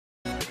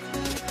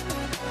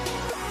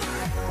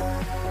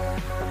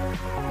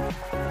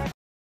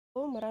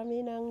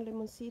kami ng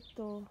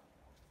lemonsito.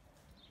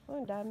 Oh,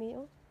 ang dami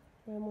oh.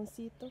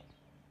 Lemonsito.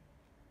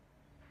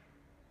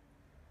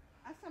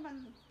 Asa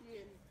man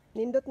yun?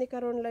 Nindot ni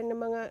karon lang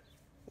ng mga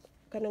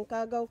kanang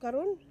kagaw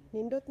karon.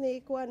 Nindot ni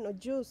ikuan o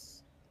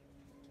juice.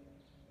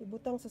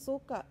 Ibutang sa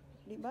suka,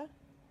 di ba?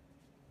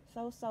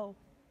 Sausaw.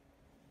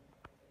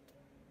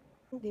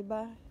 Di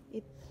ba?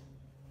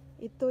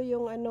 Ito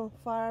yung ano,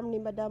 farm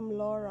ni Madam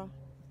Laura.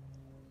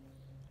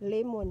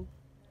 Lemon.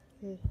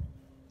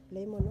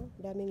 Lemon, no?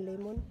 Daming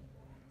lemon.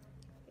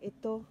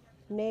 Ito,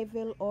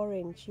 navel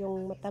orange.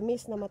 Yung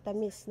matamis na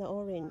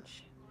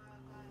orange.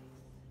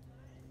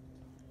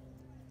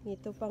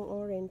 Ito pang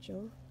orange,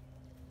 oh.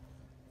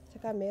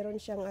 Saka meron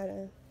siyang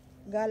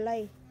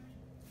galay.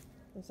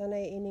 Kung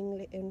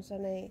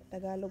sanay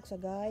Tagalog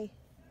sa gay.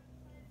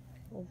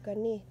 O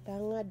kani,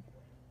 tangad.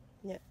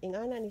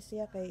 Ingana ni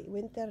siya kay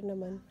winter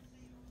naman.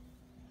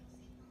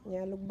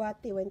 Nya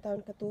lugbati, wain taon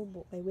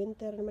katubo. Kay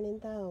winter naman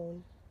in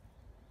taon.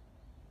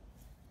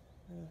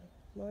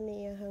 Mo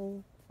ni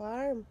iyang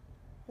farm.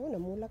 Oh,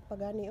 namulak pa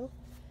gani oh.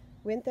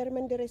 Winter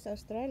man diri sa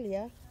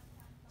Australia.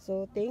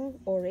 So ting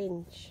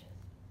orange.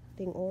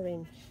 Ting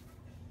orange.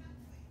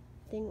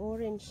 Ting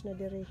orange na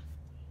diri.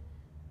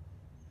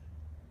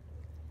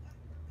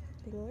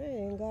 Ting orange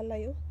yung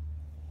galay oh.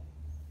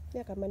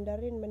 Ya ka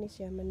mandarin man ni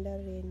siya,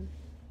 mandarin.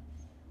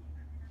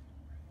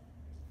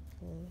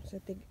 Oh,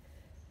 so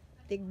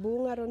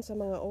tigbunga ron sa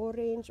mga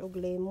orange o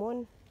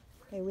lemon.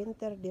 Kay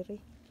winter diri.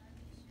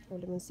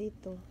 O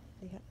lemonsito.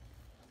 Diha.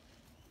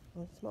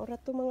 Oh, maura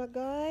to mga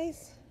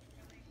guys.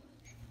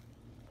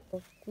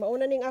 Oh,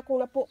 mauna ning akong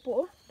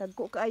napupo oh.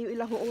 Dagko kaayo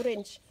ilang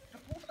orange.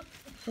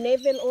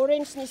 Navel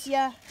orange ni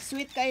siya.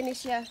 Sweet kay ni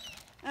siya.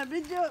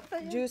 Video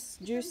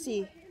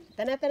Juicy.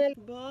 Tana-tana.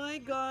 Bye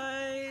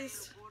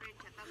guys.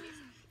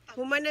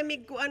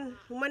 Humanamig kuan,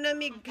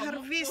 humanamig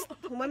harvest,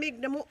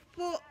 humamig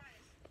namupo.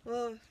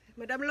 Oh,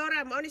 Madam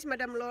Laura, mao ni si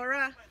Madam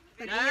Laura.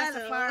 Tagiya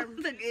sa farm.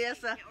 Tagiya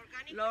sa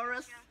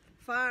Laura's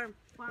Farm.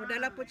 O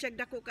dala po siya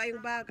dako kayong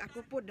bag.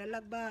 Ako po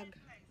dalag bag.